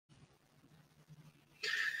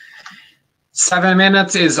7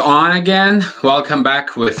 minutes is on again. Welcome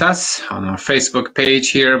back with us on our Facebook page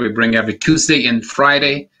here. We bring every Tuesday and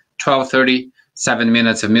Friday, 12:30, 7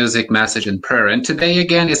 minutes of music, message, and prayer. And today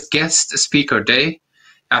again is guest speaker day.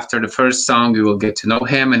 After the first song, we will get to know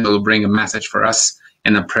him and he will bring a message for us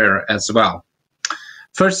and a prayer as well.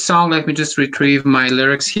 First song, let me just retrieve my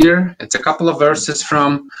lyrics here. It's a couple of verses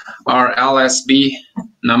from our LSB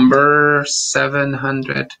number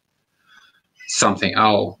 700 something.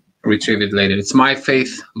 I'll retrieve it later. It's My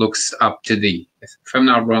Faith Looks Up to Thee. If I'm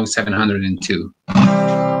not wrong, 702.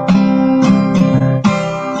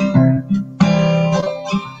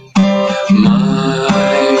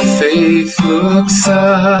 My faith looks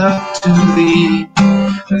up to Thee,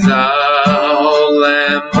 Thou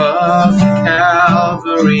Lamb of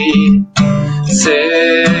Calvary,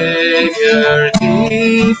 Savior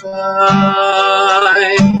divine.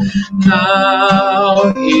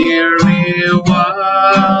 Now hear me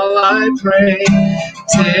while I pray,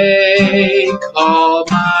 take all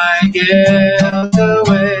my guilt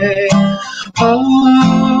away.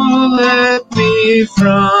 Oh, let me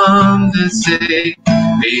from this day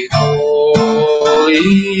be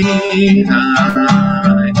holy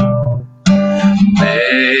thine.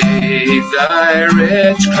 May thy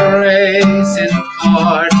rich grace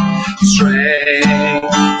impart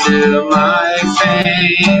strength to my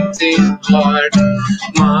fainting heart,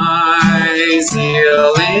 my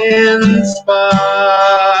zeal inspire,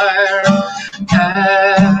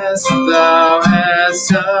 as thou hast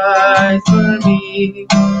died for me.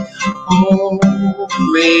 Oh,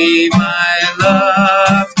 may my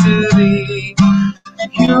love to thee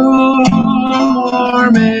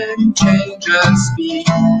warm and changes me,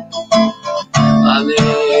 a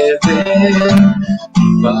living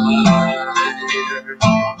fire.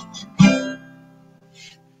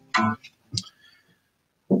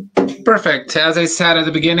 Perfect. As I said at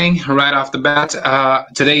the beginning, right off the bat,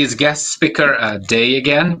 today is guest speaker day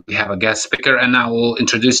again. We have a guest speaker, and I will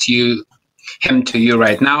introduce him to you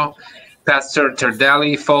right now. Pastor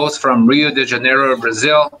Tardelli Voss from Rio de Janeiro,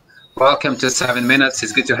 Brazil. Welcome to 7 Minutes.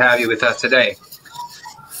 It's good to have you with us today.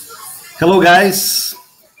 Hello, guys.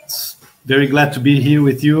 It's very glad to be here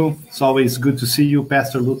with you. It's always good to see you,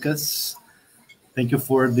 Pastor Lucas. Thank you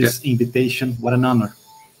for this invitation. What an honor.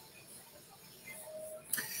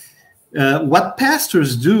 What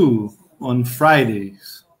pastors do on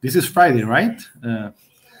Fridays, this is Friday, right?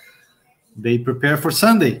 They prepare for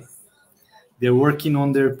Sunday. They're working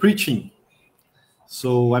on their preaching.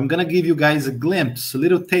 So I'm going to give you guys a glimpse, a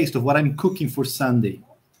little taste of what I'm cooking for Sunday.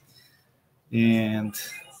 And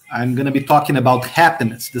I'm going to be talking about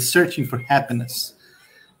happiness, the searching for happiness.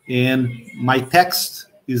 And my text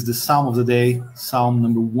is the Psalm of the day, Psalm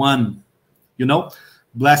number 1. You know,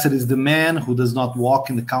 blessed is the man who does not walk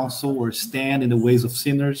in the counsel or stand in the ways of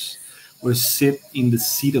sinners or sit in the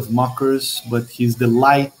seat of mockers, but his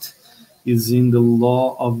delight is in the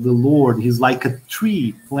law of the Lord. He's like a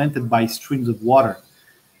tree planted by streams of water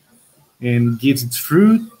and gives its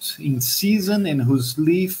fruit in season and whose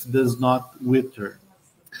leaf does not wither.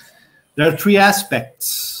 There are three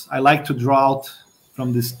aspects I like to draw out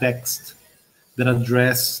from this text that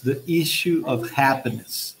address the issue of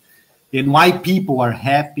happiness and why people are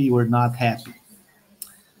happy or not happy.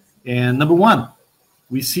 And number one,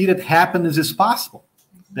 we see that happiness is possible.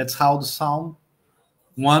 That's how the Psalm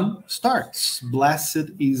 1 starts.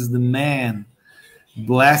 Blessed is the man.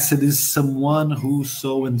 Blessed is someone who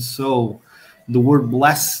so and so. The word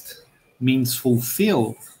blessed means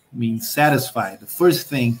fulfilled, means satisfied. The first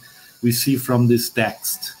thing we see from this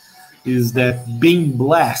text is that being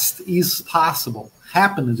blessed is possible.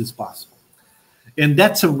 Happiness is possible. And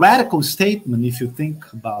that's a radical statement if you think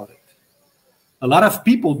about it. A lot of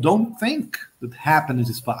people don't think that happiness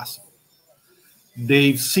is possible.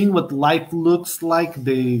 They've seen what life looks like.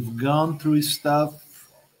 They've gone through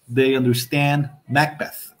stuff. They understand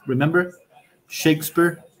Macbeth. Remember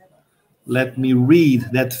Shakespeare? Let me read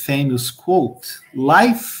that famous quote.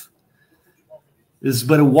 Life is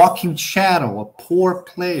but a walking shadow, a poor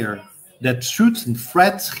player that shoots and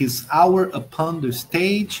frets his hour upon the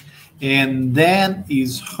stage and then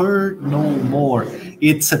is heard no more.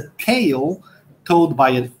 It's a tale told by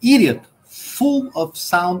an idiot full of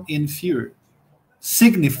sound and fear,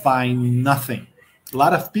 signifying nothing. A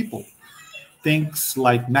lot of people thinks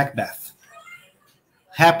like Macbeth.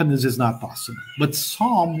 Happiness is not possible. But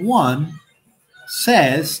Psalm 1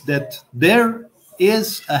 says that there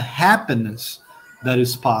is a happiness that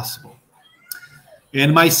is possible.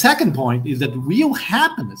 And my second point is that real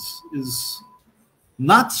happiness is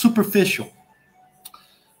not superficial.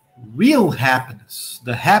 Real happiness,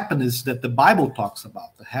 the happiness that the Bible talks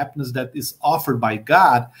about, the happiness that is offered by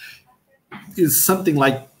God, is something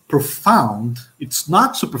like profound. It's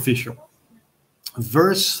not superficial.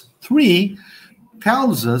 Verse 3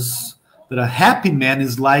 tells us that a happy man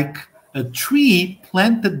is like a tree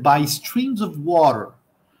planted by streams of water,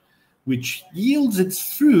 which yields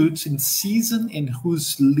its fruits in season and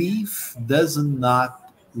whose leaf does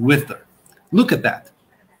not wither. Look at that.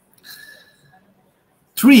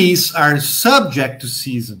 Trees are subject to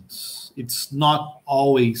seasons. It's not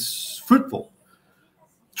always fruitful.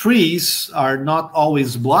 Trees are not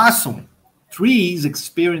always blossoming. Trees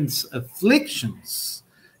experience afflictions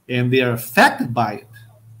and they are affected by it.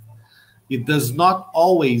 It does not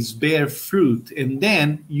always bear fruit. And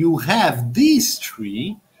then you have this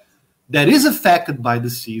tree that is affected by the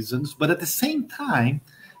seasons, but at the same time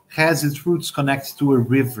has its roots connected to a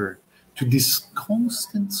river, to this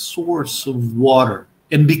constant source of water.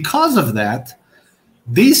 And because of that,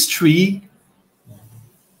 this tree,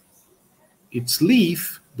 its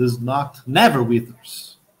leaf never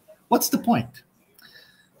withers. What's the point?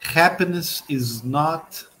 Happiness is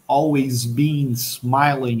not always being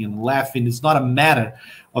smiling and laughing. It's not a matter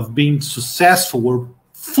of being successful or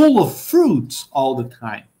full of fruits all the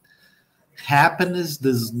time. Happiness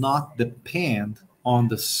does not depend on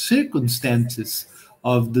the circumstances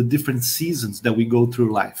of the different seasons that we go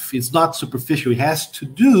through life. It's not superficial. It has to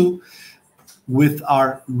do with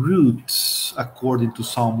our roots, according to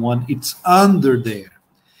Psalm 1. It's under there.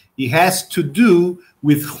 It has to do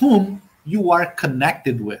with whom you are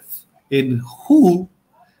connected with and who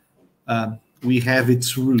we have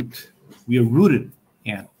its root. We are rooted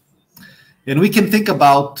in. And we can think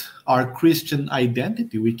about our Christian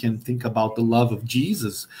identity. We can think about the love of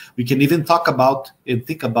Jesus. We can even think about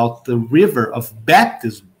the river of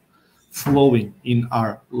baptism flowing in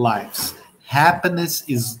our lives. Happiness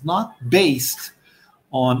is not based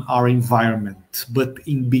on our environment, but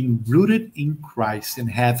in being rooted in Christ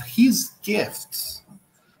and have his gifts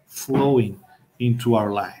flowing into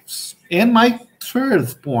our lives. And my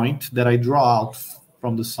third point that I draw out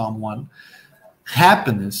from the Psalm 1,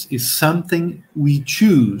 happiness is something we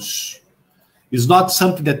choose. It's not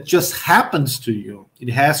something that just happens to you. It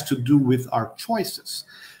has to do with our choices,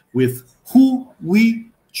 with who we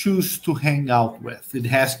choose to hang out with. It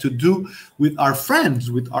has to do with our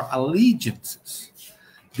friends, with our allegiances.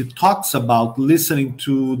 It talks about listening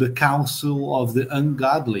to the counsel of the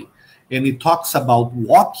ungodly, and it talks about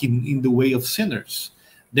walking in the way of sinners.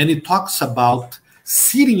 Then it talks about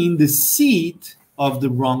sitting in the seat of the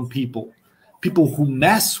wrong people who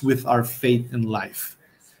mess with our faith and life.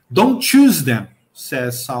 Don't choose them,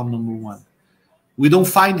 says Psalm number 1. We don't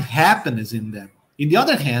find happiness in them. On the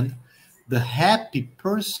other hand, the happy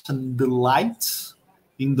person delights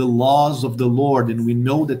in the laws of the Lord. And we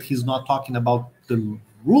know that he's not talking about the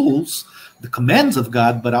rules, the commands of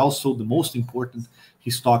God, but also the most important,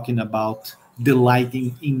 he's talking about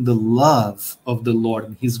delighting in the love of the Lord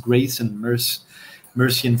and his grace and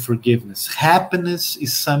mercy and forgiveness. Happiness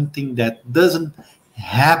is something that doesn't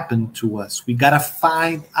happen to us. We got to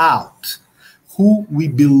find out who we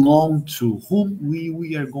belong to, whom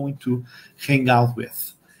we are going to hang out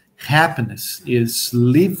with. Happiness is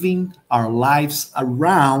living our lives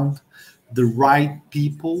around the right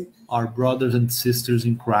people, our brothers and sisters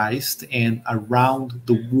in Christ, and around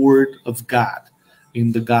the Word of God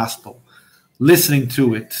in the gospel. Listening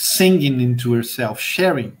to it, singing into ourselves,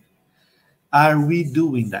 sharing. Are we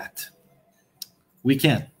doing that? We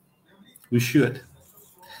can. We should.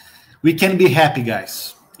 We can be happy,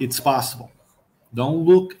 guys. It's possible. Don't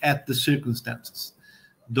look at the circumstances.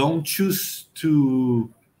 Don't choose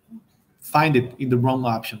to find it in the wrong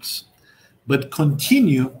options. But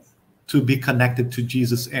continue to be connected to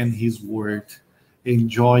Jesus and his word,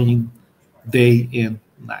 enjoying day and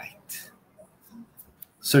night.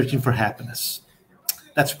 Searching for happiness.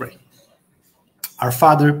 Let's pray. Our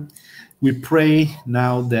Father, we pray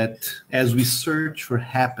now that as we search for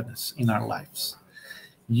happiness in our lives,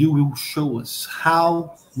 you will show us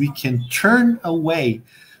how we can turn away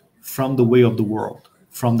from the way of the world,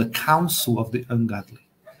 from the counsel of the ungodly,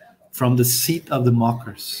 from the seat of the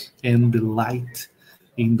mockers, and delight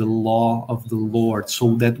in the law of the Lord,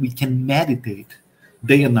 so that we can meditate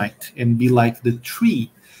day and night and be like the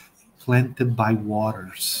tree planted by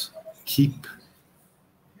waters. Keep,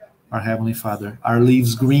 our Heavenly Father, our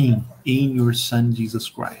leaves green in your Son, Jesus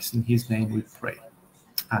Christ. In his name we pray.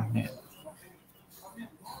 Amen.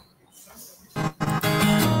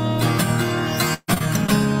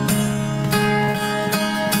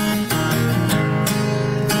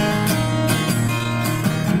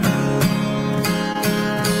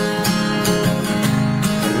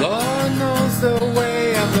 Lord knows the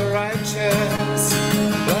way of the righteous.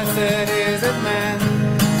 Blessed is the man.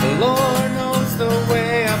 The Lord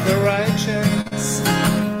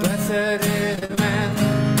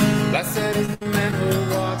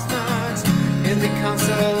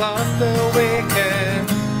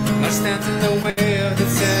stands in the way of the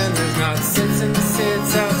sinners, not sits in the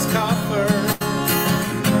seats of scoffers,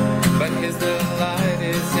 but his delight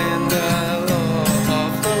is in the law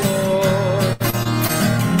of the Lord,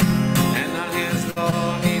 and on his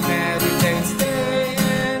law he meditates day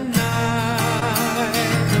and night.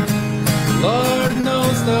 Lord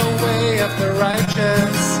knows the way of the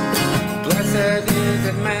righteous, blessed is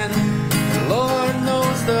the man. Lord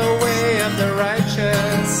knows the way of the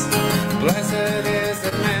righteous, blessed is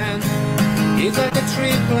the man. He's like a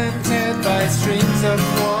tree planted by streams of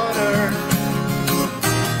water,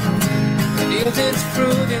 that yields its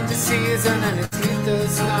fruit in the season, and its leaf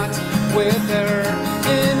does not wither.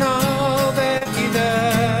 In all that he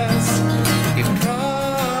does, he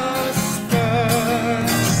prospers.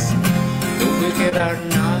 The wicked are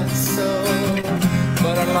not so,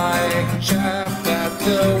 but are like chaff that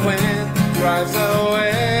the wind drives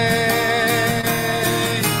away.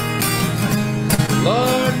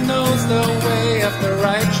 Lord knows the way of the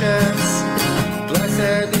righteous,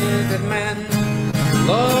 blessed is the man.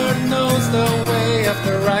 Lord knows the way of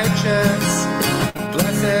the righteous,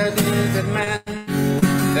 blessed is the man.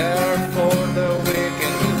 Therefore the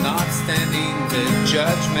wicked will not stand in the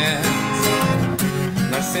judgment,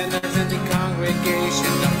 nor sinners in the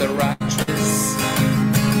congregation of the righteous.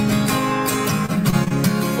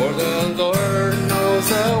 For the Lord knows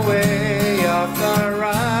the way of the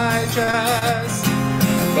righteous,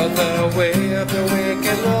 but the way of the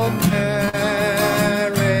wicked will perish.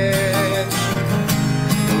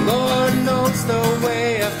 The Lord knows the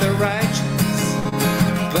way of the righteous,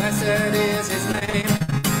 blessed is his name.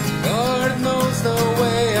 Lord knows the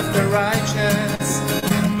way of the righteous,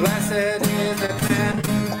 blessed is the man.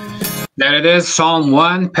 There it is, Psalm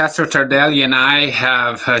 1. Pastor Tardelli and I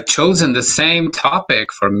have chosen the same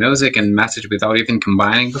topic for music and message without even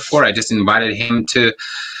combining before. I just invited him to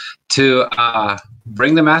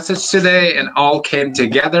bring the message today, and all came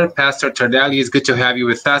together. Pastor Tardelli, it's good to have you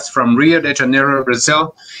with us from Rio de Janeiro,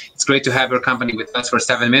 Brazil. It's great to have your company with us for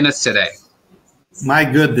 7 minutes today. My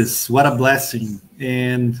goodness, what a blessing.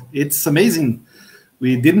 And it's amazing.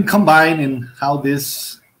 We didn't combine in how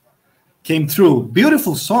this came through.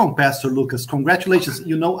 Beautiful song, Pastor Lucas. Congratulations.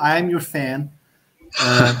 You know, I'm your fan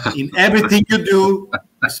in everything you do,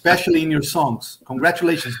 especially in your songs.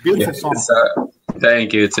 Congratulations. Beautiful song.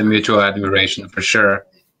 Thank you. It's a mutual admiration for sure.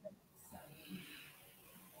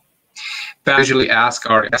 I usually ask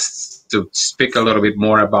our guests to speak a little bit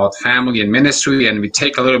more about family and ministry, and we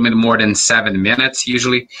take a little bit more than 7 minutes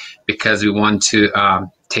usually, because we want to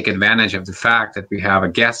take advantage of the fact that we have a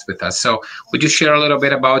guest with us. So would you share a little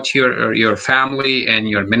bit about your family and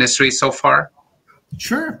your ministry so far?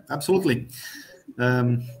 Sure, absolutely.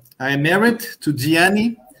 I am married to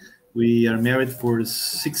Gianni. We are married for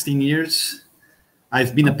 16 years.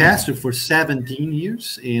 I've been a pastor for 17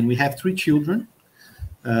 years, and we have 3 children.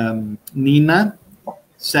 Nina,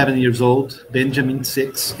 7 years old, Benjamin,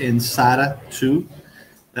 6, and Sarah, 2.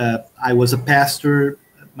 I was a pastor.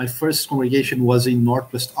 My first congregation was in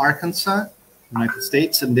Northwest Arkansas, United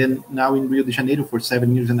States, and then now in Rio de Janeiro for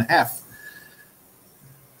 7 years and a half.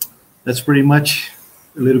 That's pretty much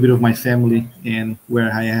a little bit of my family and where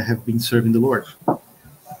I have been serving the Lord.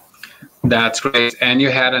 That's great. And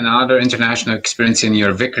you had another international experience in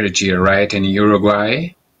your vicarage year, right, in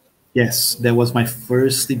Uruguay? Yes, that was my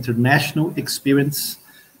first international experience.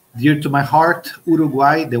 Dear to my heart,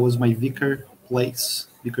 Uruguay. That was my vicarage place,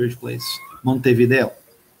 Montevideo.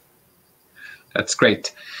 That's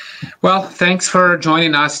great. Well, thanks for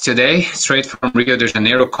joining us today, straight from Rio de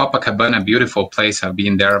Janeiro, Copacabana, beautiful place. I've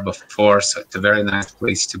been there before, so it's a very nice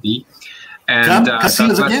place to be. And see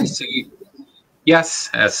us again. Yes,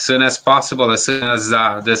 as soon as possible, as soon as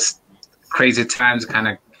this crazy times kind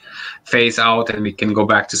of phase out and we can go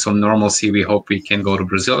back to some normalcy. We hope we can go to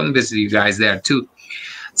Brazil and visit you guys there too.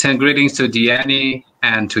 Send greetings to Diane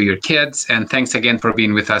and to your kids, and thanks again for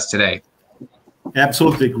being with us today.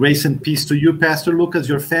 Absolutely. Grace and peace to you, Pastor Lucas,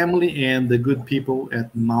 your family, and the good people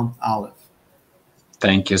at Mount Olive.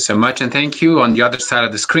 Thank you so much. And thank you on the other side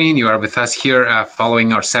of the screen. You are with us here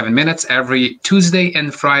following our 7 minutes every Tuesday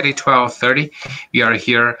and Friday, 12:30. We are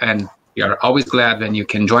here, and we are always glad when you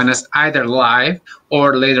can join us either live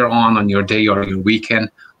or later on your day or your weekend,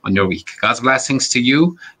 on your week. God's blessings to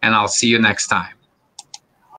you, and I'll see you next time.